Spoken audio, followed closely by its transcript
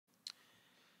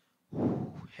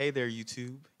Hey there,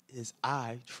 YouTube. It is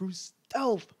I, True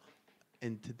Stealth,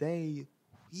 and today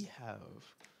we have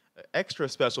an extra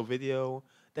special video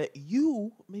that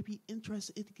you may be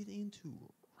interested in getting into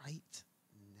right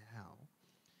now.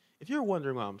 If you're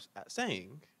wondering what I'm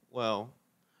saying, well,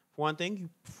 for one thing, you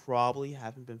probably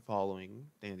haven't been following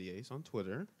Dandy Ace on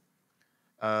Twitter.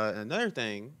 Another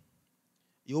thing,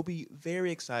 you'll be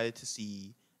very excited to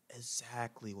see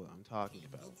exactly what I'm talking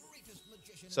about.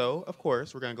 So, of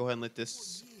course, we're going to go ahead and let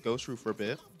this go through for a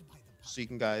bit so you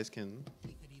guys can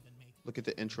look at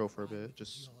the intro for a bit.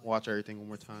 Just watch everything one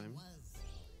more time.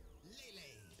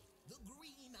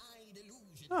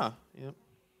 Ah, yep.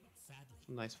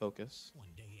 Some nice focus.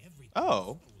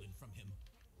 Oh.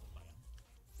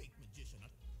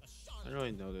 I didn't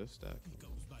really notice that.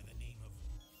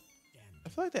 I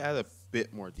feel like they added a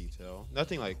bit more detail.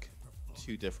 Nothing like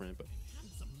too different, but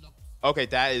okay,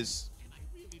 that is.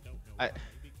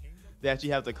 They actually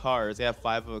have the cars. They have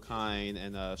 5 of a kind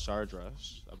and Shard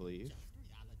Rush, I believe.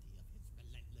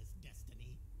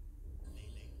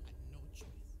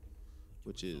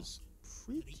 Which is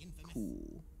pretty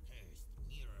cool.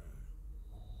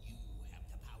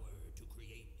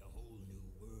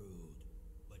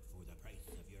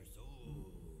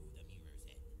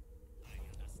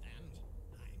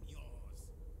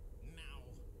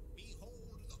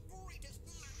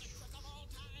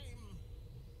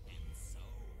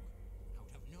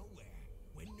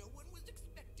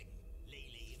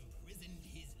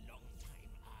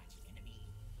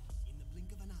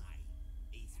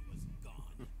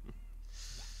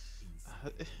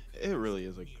 It really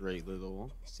is a great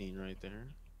little scene right there.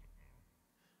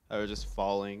 They're just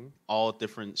falling, all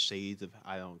different shades of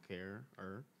I don't care,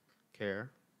 or care,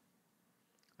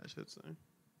 I should say.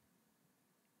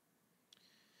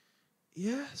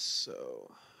 Yeah,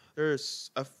 so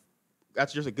there's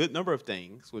actually there's a good number of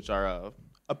things which are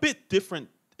a bit different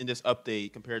in this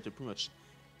update compared to pretty much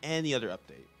any other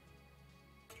update.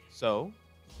 So,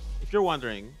 if you're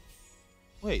wondering,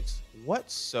 wait,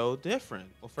 what's so different?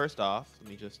 Well, first off, let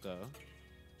me just put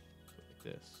like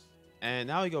this. And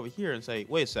now we go over here and say,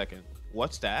 wait a second,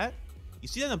 what's that? You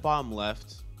see that in the bottom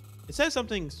left? It says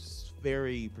something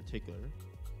very particular.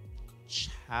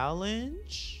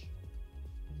 Challenge?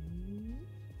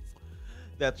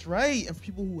 That's right. And for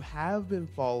people who have been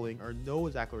following or know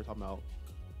exactly what we're talking about,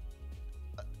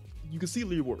 you can see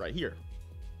Leaderboard right here.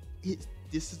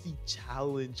 This is the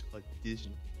Challenge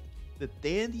Edition. The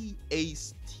Dandy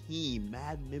Ace team,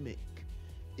 Mad Mimic,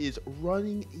 is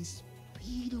running a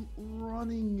speed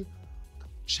running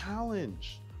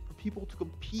challenge for people to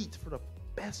compete for the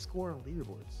best score on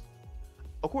leaderboards.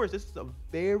 Of course, this is a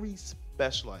very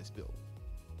specialized build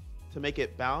to make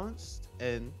it balanced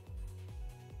and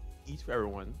each for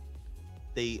everyone.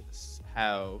 They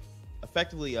have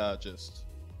effectively just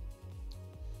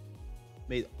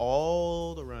made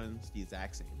all the runs the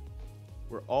exact same.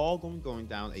 We're all going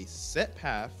down a set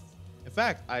path. In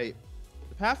fact, the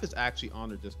path is actually on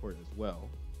their Discord as well.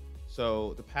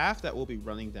 So the path that we'll be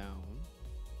running down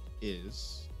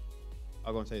is,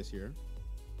 I'll go and say this here.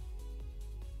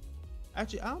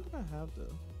 Actually, I don't think I have the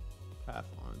path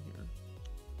on here.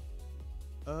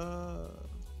 All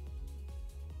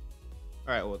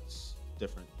right, well, it's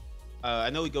different. I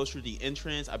know it goes through the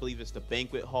entrance. I believe it's the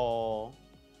banquet hall.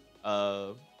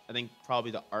 I think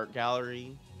probably the art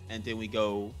gallery. And then we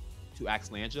go to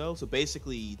Axelangelo. So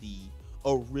basically the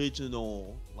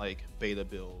original like beta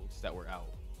builds that were out.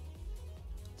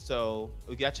 So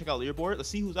we gotta check out Leaderboard. Let's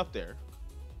see who's up there.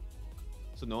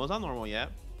 So no one's on normal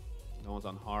yet. No one's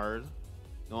on hard.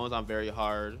 No one's on very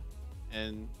hard.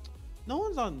 And no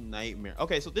one's on nightmare.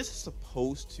 Okay, so this is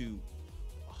supposed to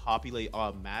populate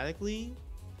automatically.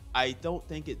 I don't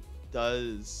think it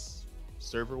does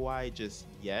server-wide just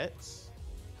yet.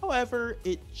 However,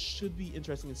 it should be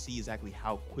interesting to see exactly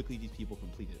how quickly these people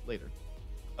complete it later.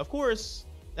 Of course,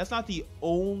 that's not the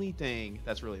only thing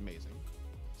that's really amazing.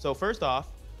 So first off,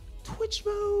 Twitch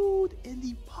mode in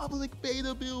the public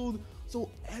beta build, so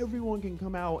everyone can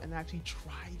come out and actually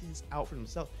try this out for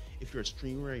themselves. If you're a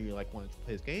streamer and you like want to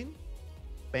play this game,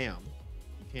 bam,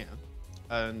 you can.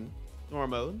 And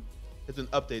normal mode is an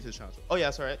update to the challenge. Oh yeah,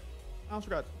 that's all right. I almost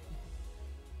forgot.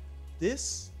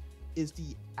 This is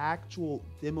the actual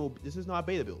demo. This is not a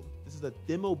beta build. This is a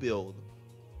demo build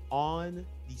on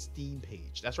the Steam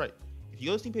page. That's right. If you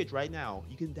go to the Steam page right now,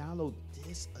 you can download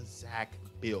this exact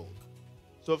build.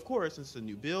 So of course, since it's a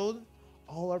new build,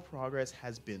 all our progress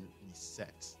has been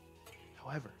reset.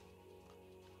 However,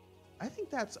 I think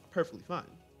that's perfectly fine.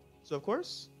 So of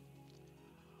course,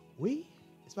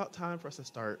 it's about time for us to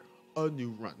start a new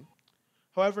run.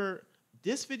 However,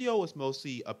 this video was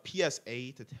mostly a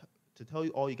PSA to tell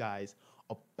you all you guys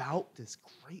about this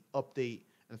great update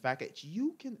and the fact that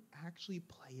you can actually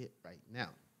play it right now.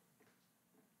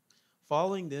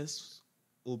 Following this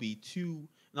will be two,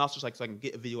 and also just like so I can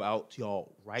get a video out to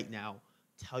y'all right now,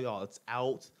 tell y'all it's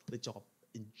out, let y'all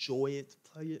enjoy it,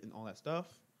 play it, and all that stuff.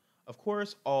 Of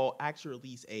course, I'll actually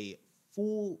release a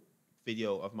full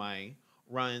video of my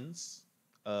runs,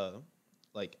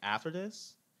 like after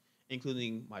this,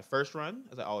 including my first run,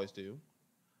 as I always do,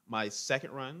 my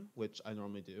second run, which I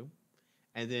normally do,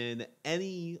 and then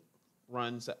any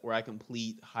runs where I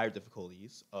complete higher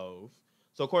difficulties of.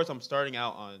 So of course I'm starting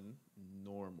out on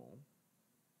normal,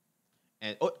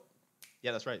 and oh,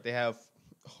 yeah, that's right. They have,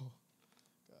 oh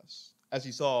gosh, as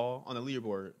you saw on the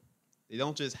leaderboard, they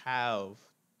don't just have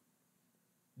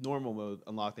normal mode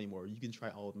unlocked anymore. You can try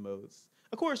all of the modes.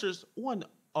 Of course, there's one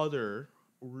other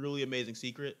really amazing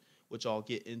secret, which I'll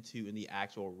get into in the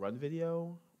actual run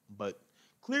video. But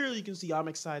clearly you can see I'm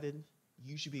excited.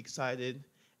 You should be excited.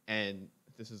 And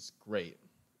this is great.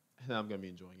 And I'm going to be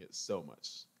enjoying it so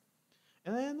much.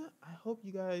 And then I hope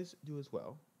you guys do as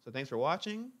well. So thanks for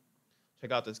watching.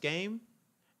 Check out this game.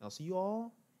 And I'll see you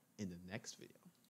all in the next video.